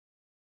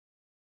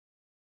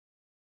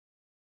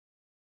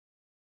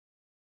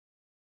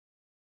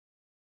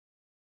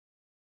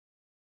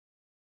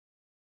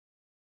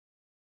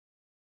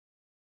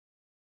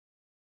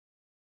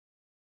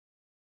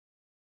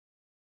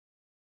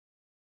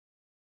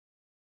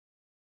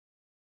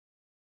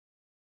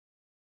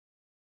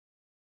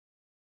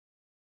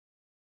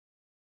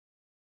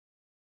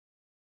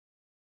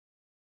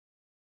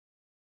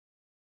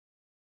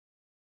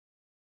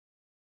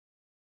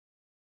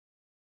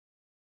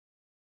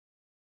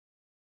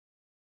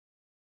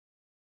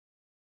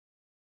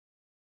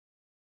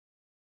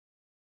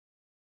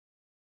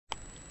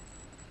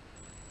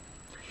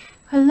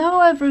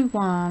Hello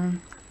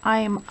everyone, I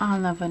am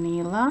Anna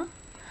Vanila.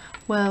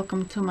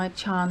 Welcome to my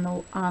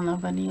channel Anna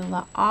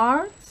Vanila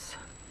Arts,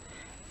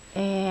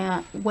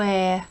 and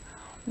where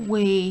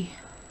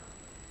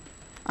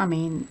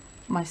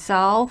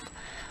myself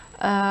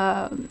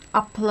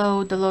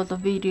upload a lot of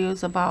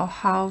videos about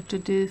how to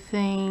do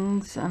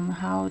things and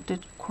how to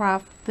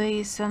craft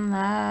this and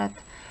that,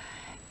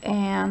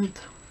 and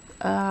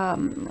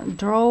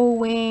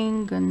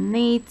drawing and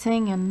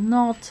knitting and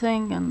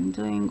knotting and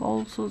doing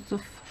all sorts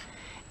of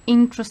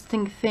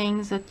interesting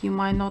things that you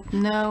might not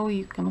know.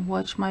 You can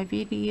watch my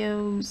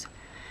videos,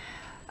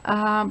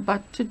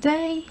 but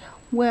today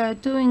we're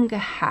doing a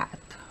hat,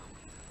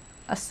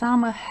 a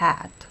summer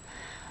hat.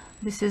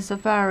 This is a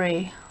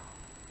very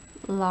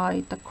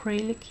light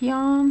acrylic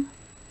yarn,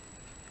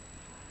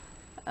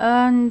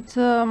 and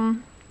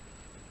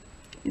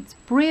it's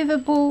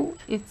breathable,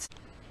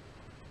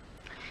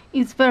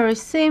 it's very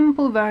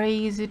simple, very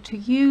easy to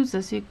use.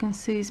 As you can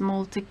see, it's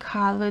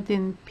multicolored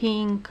in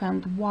pink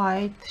and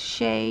white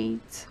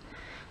shades.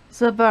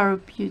 It's a very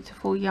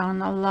beautiful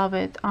yarn. I love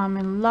it. I'm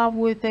in love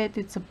with it.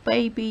 It's a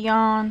baby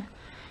yarn.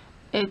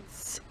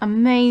 It's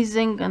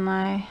amazing, and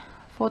I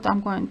thought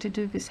I'm going to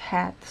do this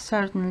hat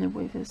certainly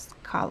with this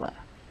color.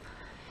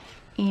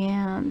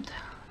 And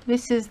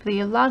this is the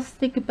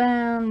elasticated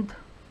band,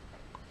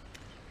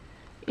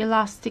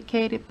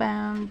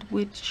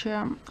 which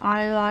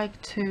I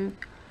like to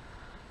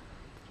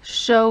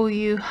show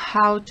you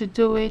how to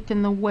do it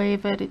in a way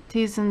that it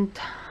isn't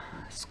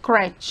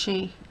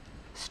scratchy,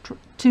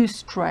 too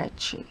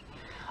stretchy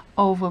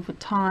over the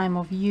time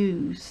of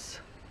use.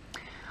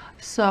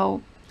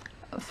 So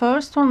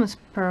first one is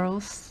purl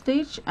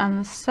stitch, and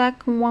the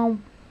second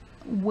one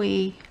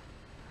which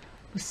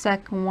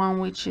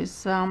is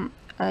sorry,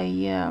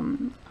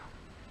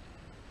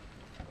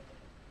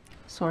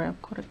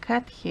 I've got a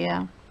cat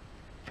here.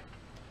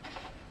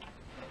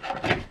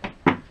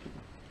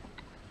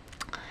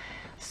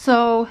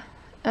 So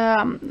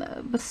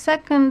the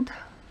second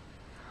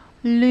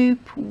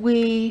loop,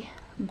 we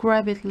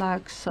grab it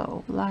like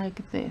so,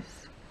 like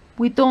this.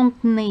 We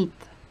don't need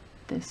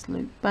this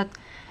loop, but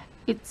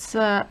it's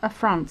a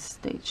front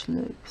stitch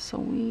loop, so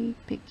we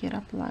pick it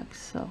up like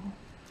so.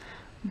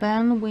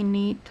 Then we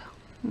need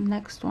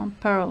next one,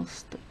 purl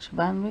stitch.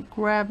 Then we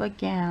grab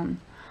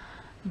again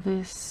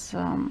this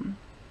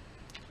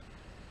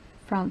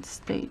front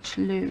stitch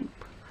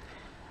loop.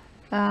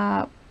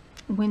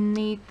 We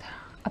need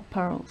a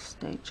purl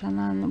stitch, and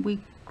then we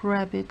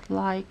grab it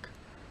like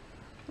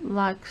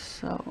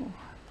so.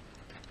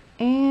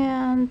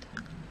 And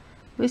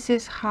this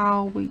is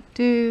how we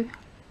do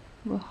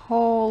the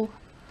whole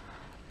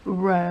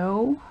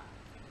row,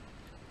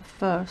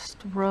 first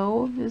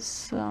row of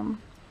this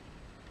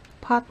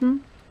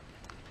pattern.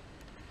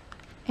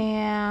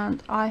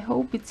 And I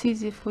hope it's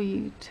easy for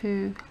you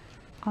to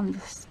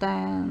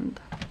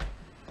understand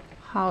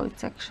how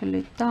it's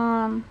actually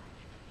done.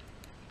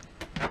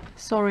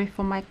 Sorry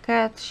for my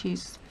cat,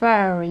 she's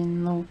very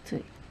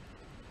naughty.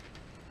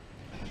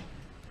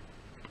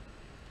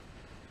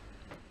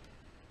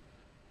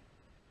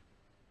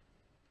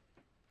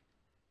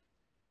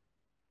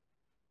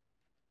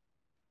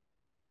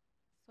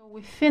 So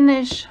we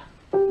finish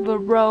the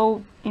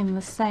row in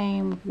the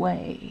same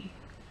way.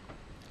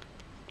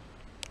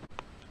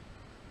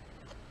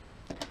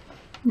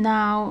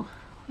 Now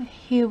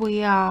here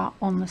we are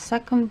on the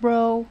second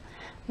row.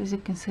 As you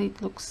can see,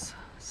 it looks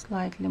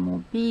slightly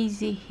more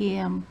busy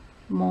here,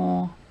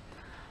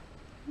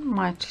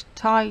 much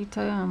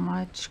tighter and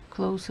much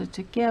closer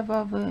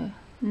together, the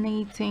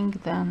knitting,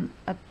 than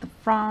at the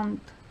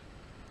front.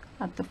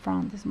 At the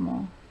front is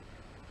more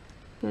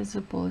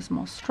visible, is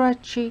more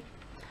stretchy.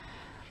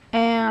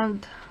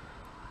 And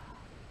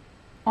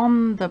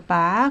on the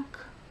back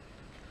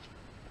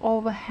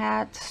of the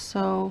hat,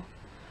 so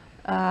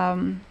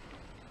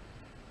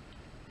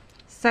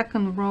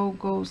second row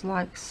goes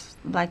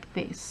like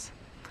this.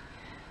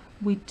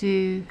 We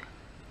do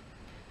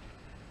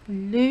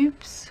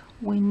loops,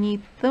 we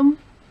knit them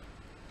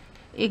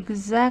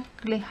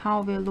exactly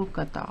how they look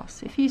at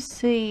us. If you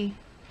see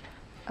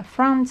a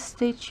front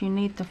stitch, you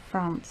knit the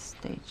front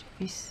stitch. If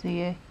you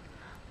see a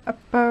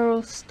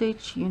purl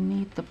stitch, you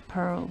knit the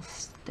purl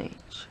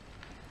stitch,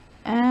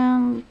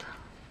 and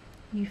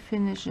you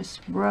finish this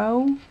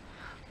row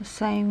the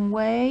same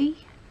way,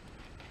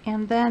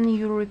 and then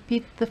you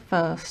repeat the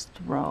first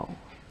row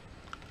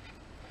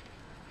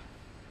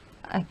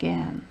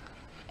again,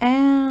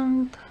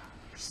 and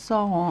so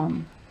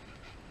on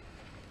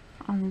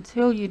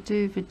until you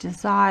do the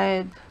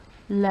desired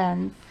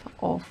length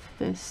of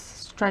this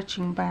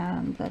stretching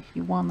band that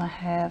you want to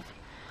have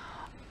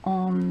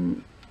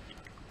on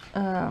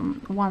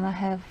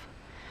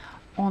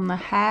the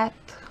hat.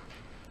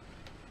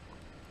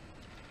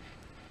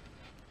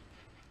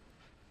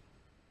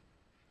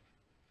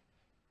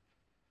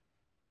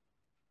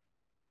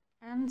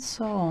 And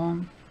so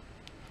on.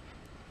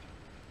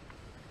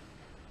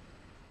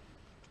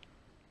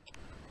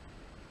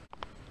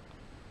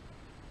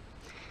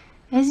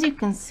 As you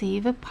can see,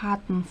 the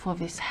pattern for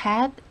this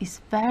hat is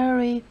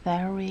very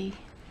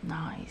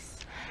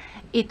nice.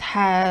 It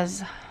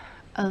has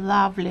a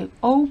lovely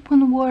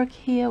open work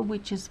here,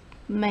 which is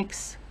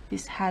makes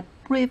this hat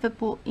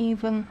breathable.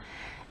 Even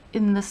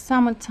in the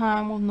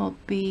summertime, will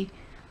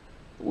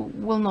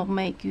not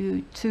make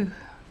you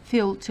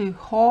feel too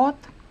hot.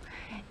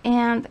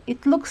 And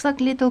it looks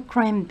like little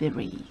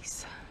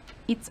cranberries.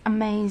 It's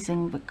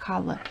amazing, the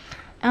color.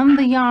 And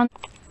the yarn,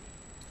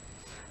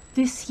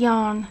 this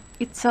yarn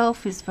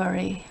itself is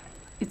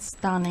it's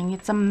stunning,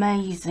 it's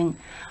amazing.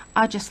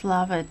 I just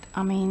love it.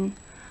 I mean,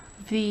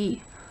 the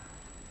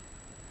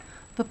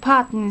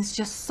pattern is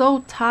just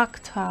so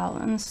tactile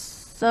and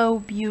so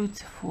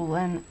beautiful,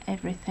 and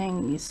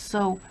everything is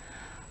so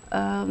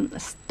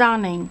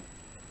stunning.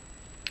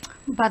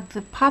 But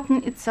the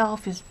pattern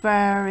itself is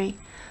very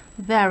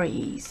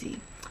easy.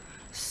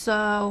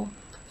 So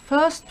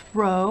first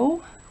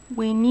row,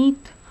 we need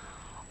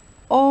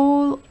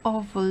all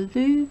of the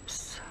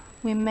loops.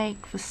 We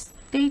make the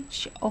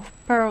stitch of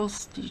purl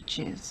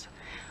stitches.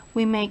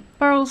 We make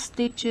purl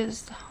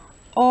stitches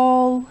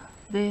all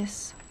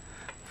this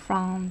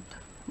front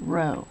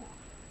row.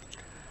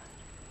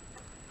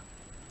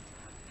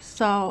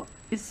 So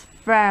it's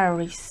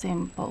very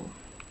simple.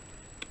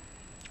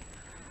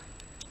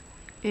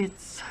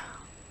 It's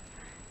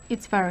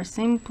very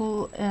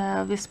simple.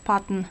 This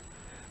pattern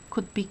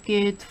could be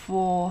good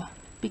for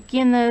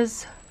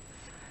beginners.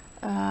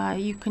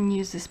 You can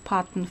use this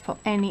pattern for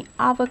any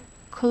other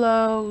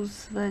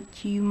clothes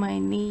that you may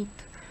need,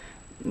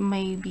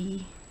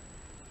 maybe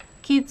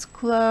kids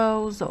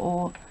clothes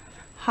or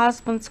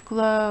husband's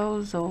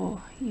clothes,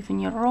 or even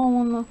your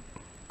own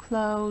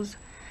clothes.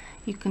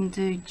 You can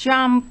do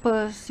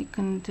jumpers, you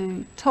can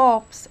do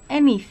tops,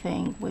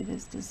 anything with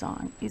this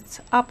design.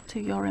 It's up to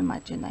your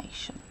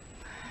imagination.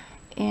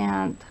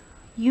 And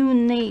you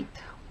need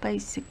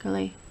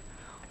basically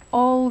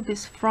all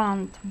this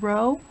front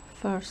row,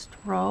 first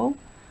row,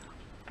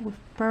 with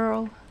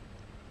purl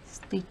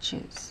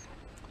stitches.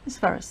 It's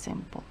very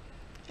simple.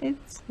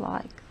 It's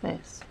like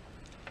this.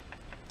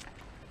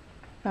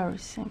 Very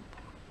simple.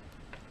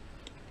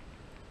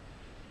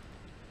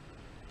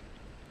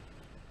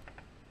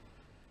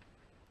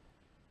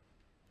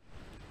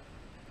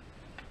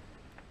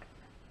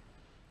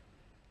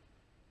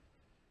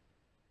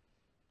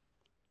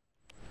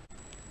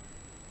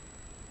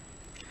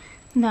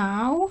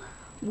 Now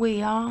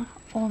we are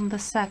on the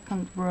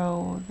second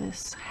row of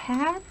this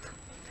hat,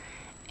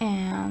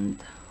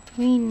 and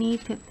we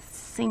knit it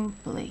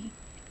simply.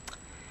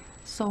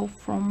 So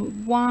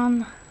from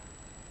one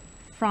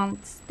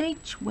front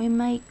stitch we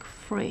make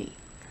 3.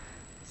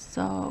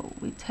 So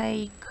we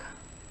take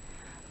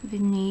the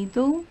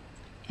needle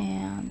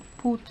and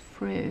put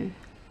through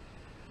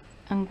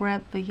and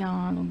grab the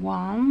yarn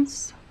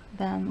once,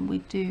 then we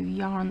do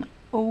yarn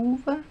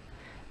over,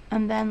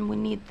 and then we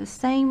knit the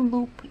same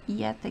loop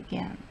yet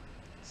again.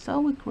 So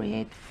we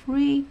create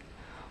 3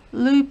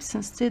 loops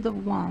instead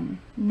of 1.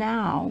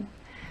 Now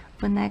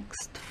the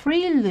next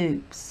 3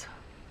 loops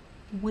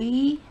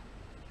we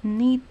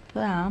knit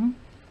them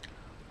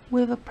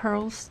with a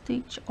purl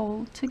stitch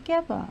all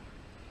together.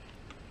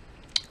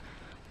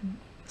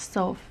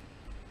 So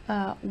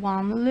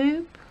 1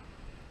 loop,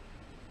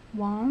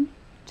 1,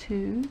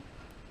 2,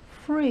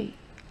 3,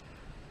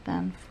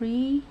 then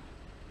 3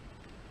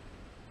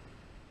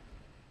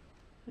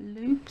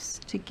 loops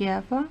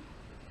together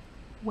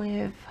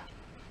with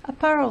a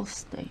purl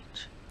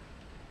stitch,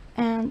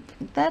 and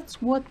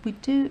that's what we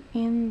do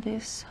in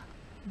this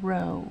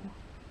row.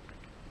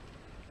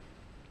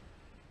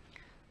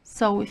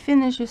 So we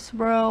finish this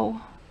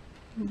row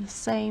the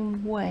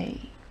same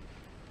way.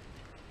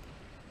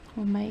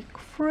 We make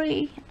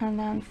 3, and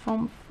then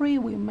from 3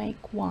 we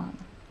make 1.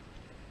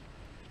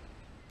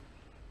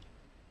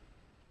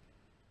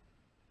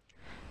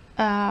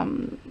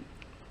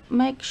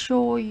 Make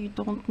sure you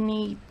don't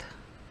knit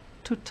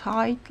too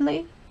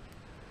tightly,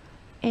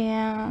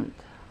 and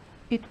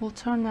it will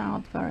turn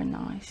out very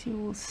nice, you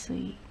will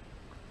see.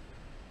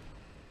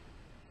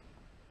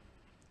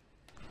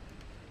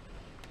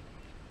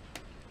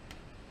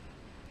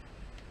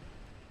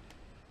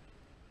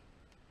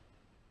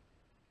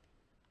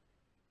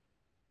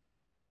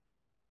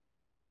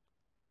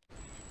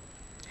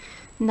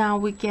 Now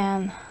we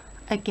can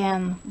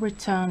again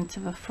return to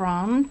the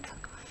front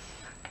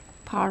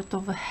part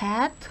of the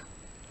hat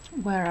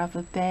where are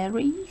the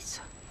berries,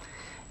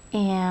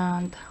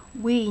 and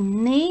we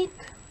knit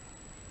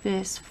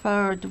this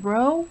third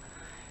row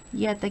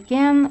yet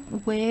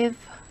again with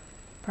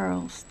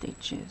purl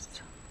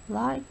stitches,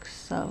 like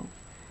so.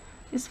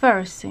 It's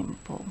very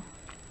simple.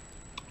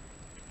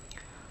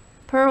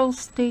 Purl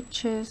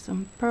stitches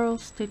and purl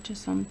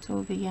stitches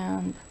until the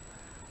end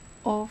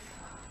of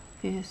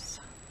this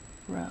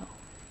row.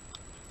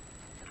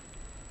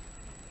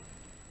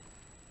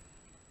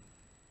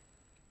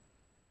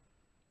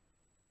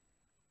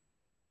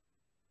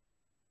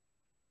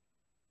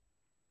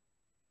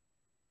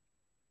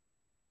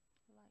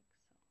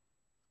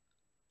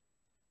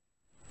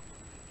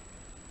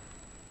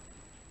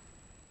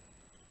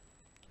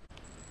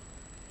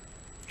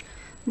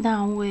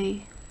 Now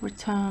we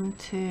return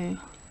to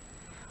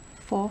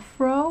 4th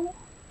row,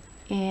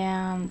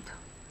 and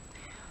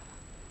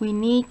we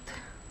need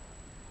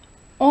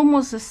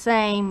almost the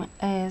same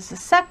as the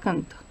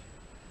second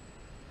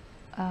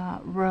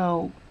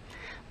row,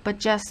 but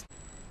just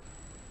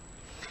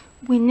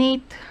we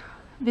need,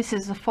 this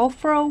is the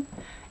fourth row,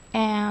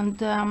 and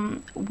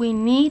we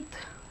need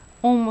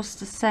almost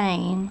the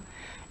same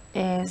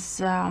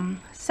as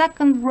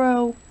second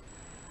row,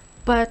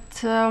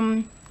 but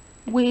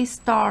we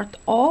start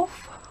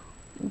off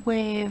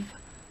with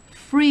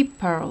three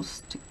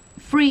pearls,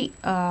 three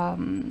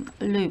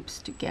loops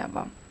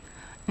together,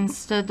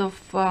 instead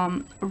of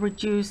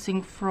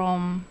reducing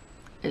from,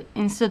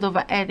 instead of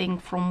adding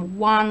from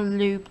one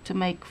loop to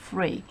make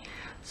three.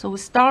 So we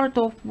start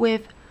off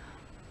with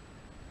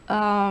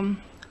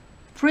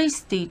 3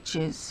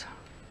 stitches,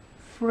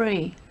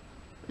 3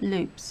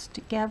 loops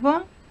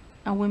together,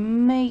 and we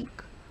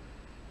make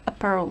a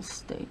purl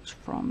stitch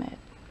from it.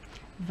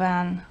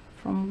 Then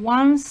from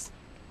one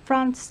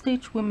front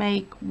stitch we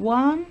make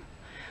 1,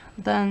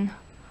 then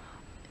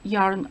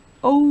yarn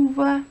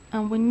over,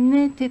 and we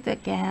knit it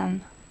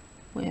again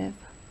with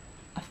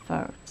a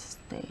 3rd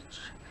stitch,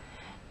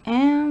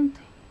 and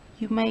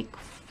you make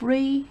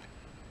 3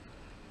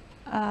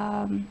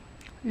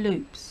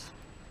 loops.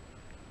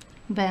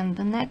 Then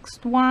the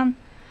next one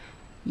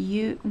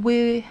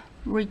we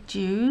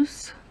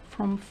reduce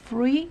from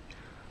 3,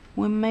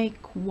 we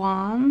make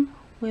 1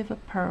 with a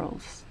purl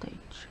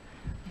stitch,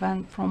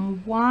 then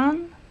from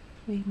 1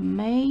 we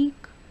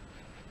make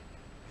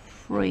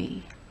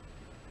 3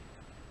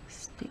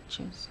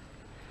 stitches,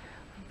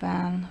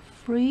 then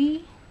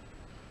 3,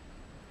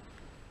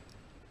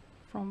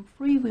 from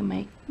 3 we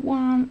make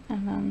 1,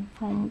 and then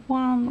from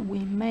 1 we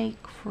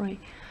make 3,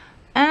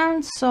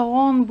 and so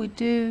on we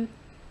do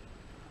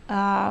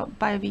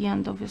by the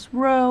end of this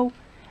row.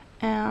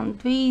 And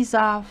these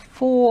are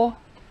 4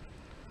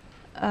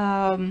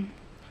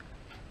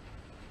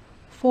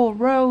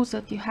 rows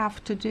that you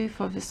have to do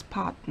for this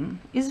pattern.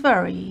 It's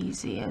very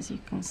easy, as you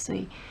can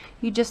see.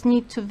 You just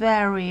need to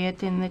vary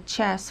it in the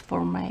chest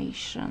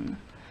formation,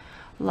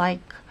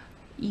 like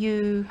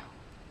you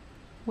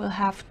will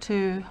have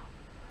to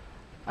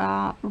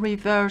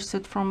reverse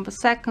it from the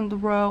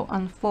 2nd row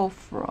and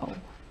 4th row,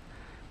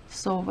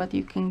 so that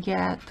you can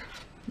get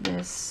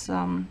this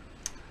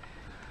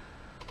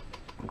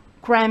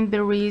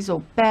cranberries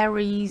or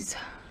berries,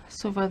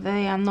 so that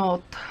they are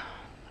not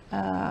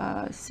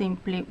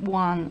simply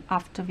one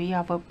after the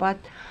other, but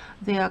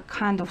they are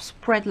kind of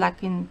spread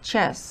like in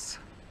chess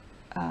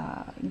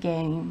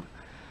game,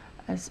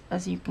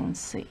 as you can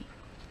see.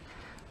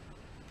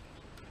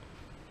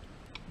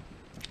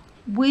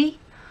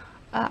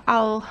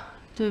 I'll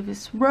do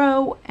this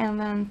row and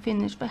then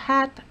finish the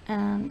hat,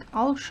 and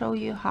I'll show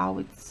you how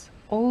it's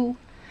all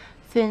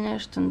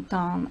finished and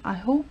done. I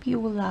hope you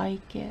will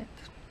like it.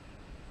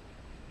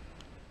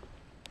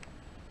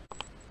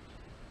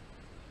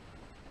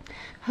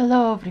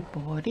 Hello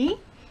everybody,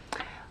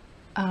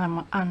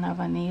 I'm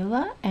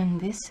Vanila,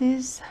 and this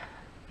is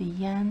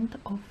the end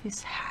of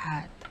this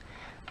hat.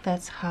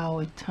 That's how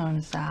it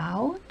turns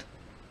out.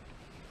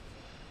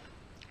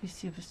 You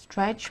see the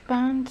stretch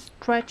band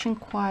stretching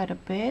quite a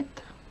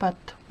bit,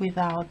 but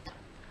without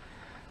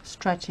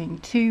stretching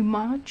too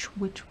much,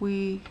 which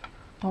we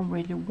don't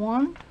really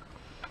want.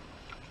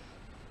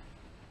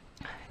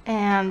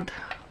 And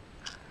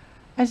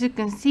as you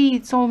can see,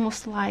 it's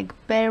almost like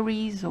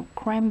berries or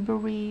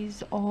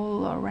cranberries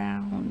all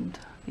around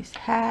this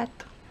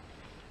hat.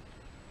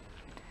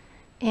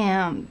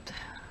 And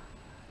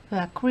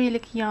the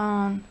acrylic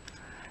yarn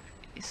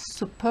is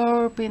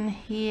superb in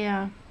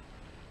here.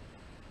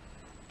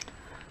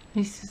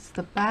 This is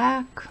the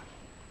back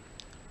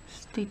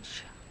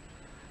stitch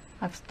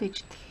I've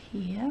stitched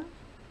here,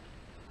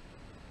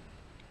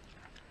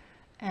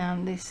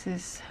 and this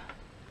is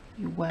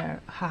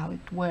how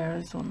it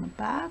wears on the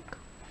back.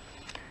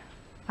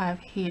 I've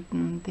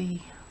hidden the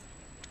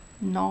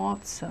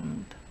knots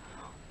and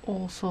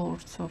all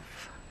sorts of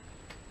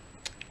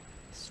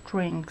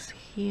strings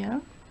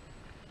here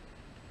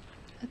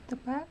at the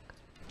back,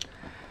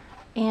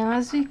 and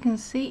as you can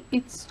see,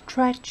 it's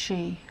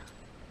stretchy.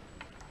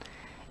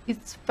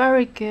 It's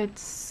very good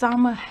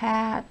summer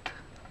hat.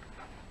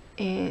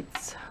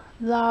 It's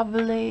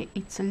lovely.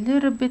 It's a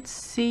little bit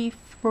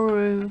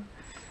see-through.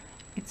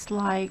 It's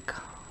like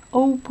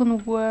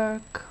open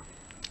work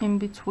in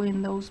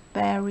between those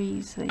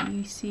berries that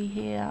you see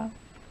here.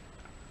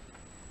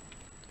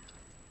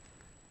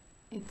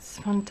 It's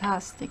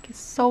fantastic. It's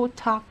so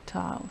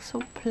tactile,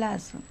 so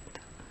pleasant,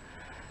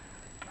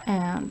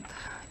 and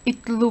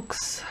it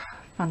looks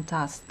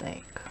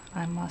fantastic,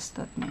 I must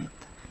admit.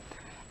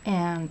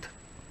 And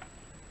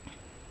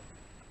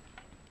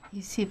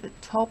you see the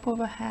top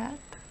of a hat,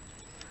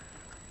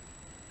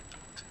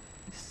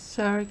 it's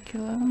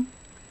circular,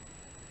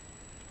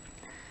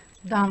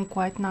 done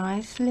quite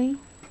nicely,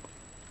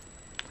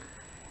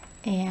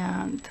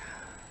 and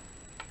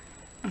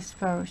it's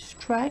very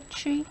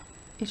stretchy.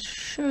 It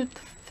should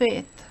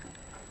fit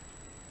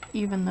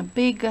even a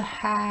bigger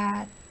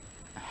head.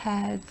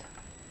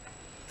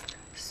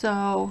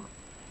 So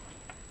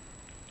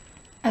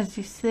as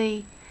you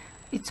see,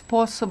 It's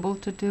possible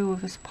to do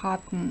with this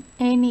pattern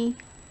any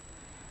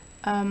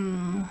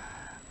other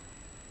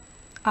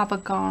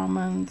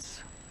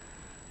garments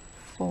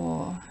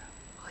for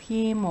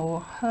him or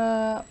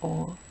her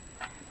or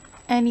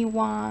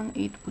anyone.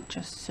 It would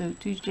just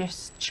suit. You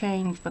just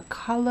change the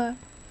color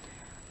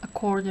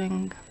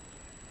accordingly,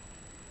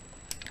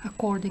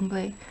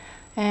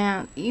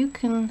 and you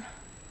can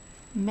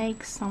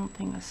make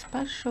something as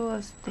special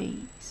as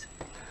these.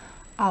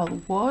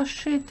 I'll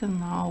wash it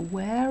and I'll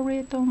wear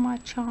it on my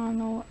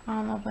channel,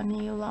 Anna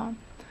Vanila.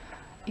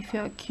 If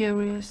you're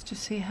curious to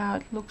see how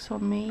it looks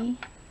on me,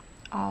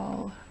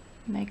 I'll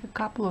make a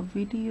couple of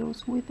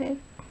videos with it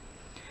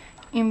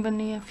in the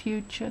near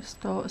future,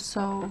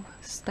 so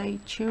stay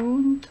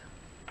tuned.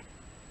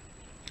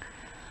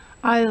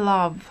 I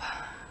love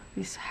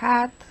this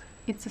hat.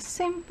 It's a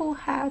simple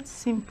hat,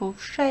 simple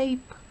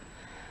shape.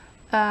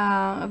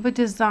 The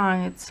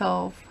design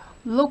itself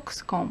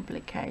looks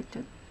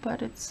complicated,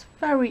 but it's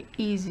very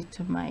easy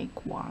to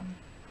make one.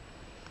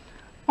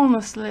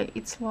 Honestly,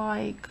 it's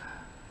like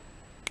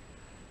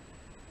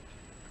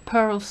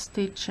pearl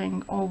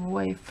stitching all the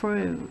way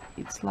through.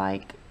 It's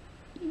like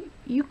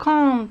you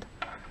can't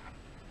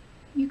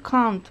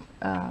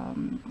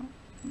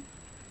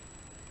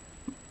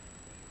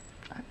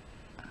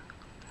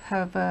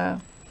have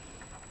a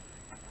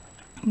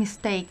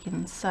mistake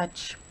in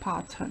such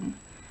pattern.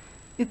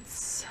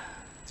 It's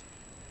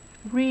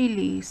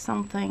really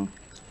something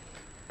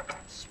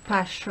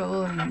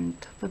special, and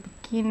the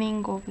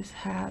beginning of his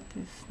hat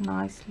is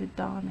nicely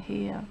done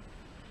here.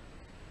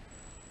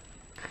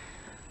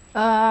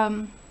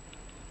 I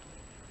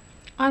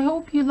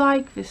hope you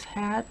like this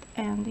hat,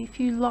 and if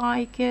you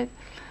like it,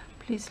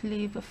 please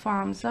leave a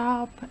thumbs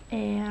up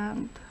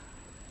and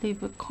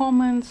leave a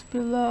comments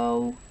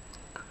below,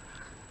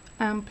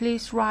 and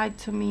please write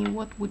to me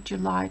what would you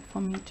like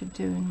for me to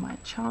do in my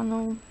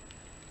channel,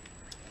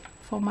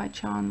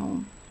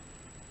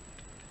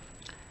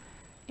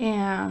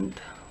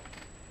 and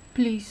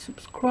please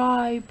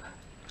subscribe,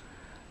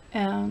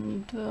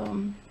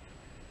 and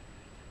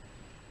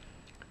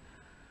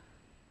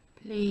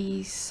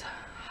please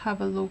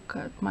have a look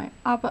at my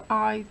other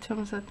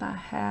items that I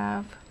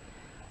have,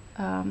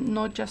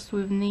 not just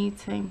with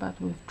knitting but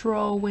with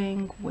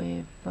drawing,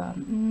 with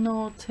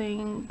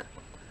knotting,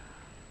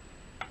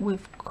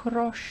 with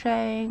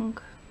crocheting,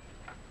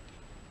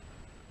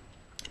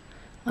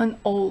 and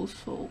all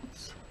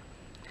sorts.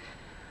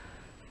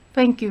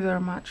 Thank you very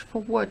much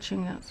for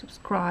watching and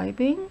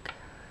subscribing,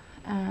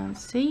 and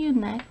see you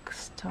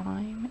next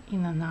time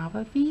in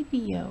another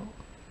video.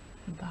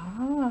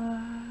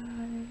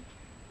 Bye.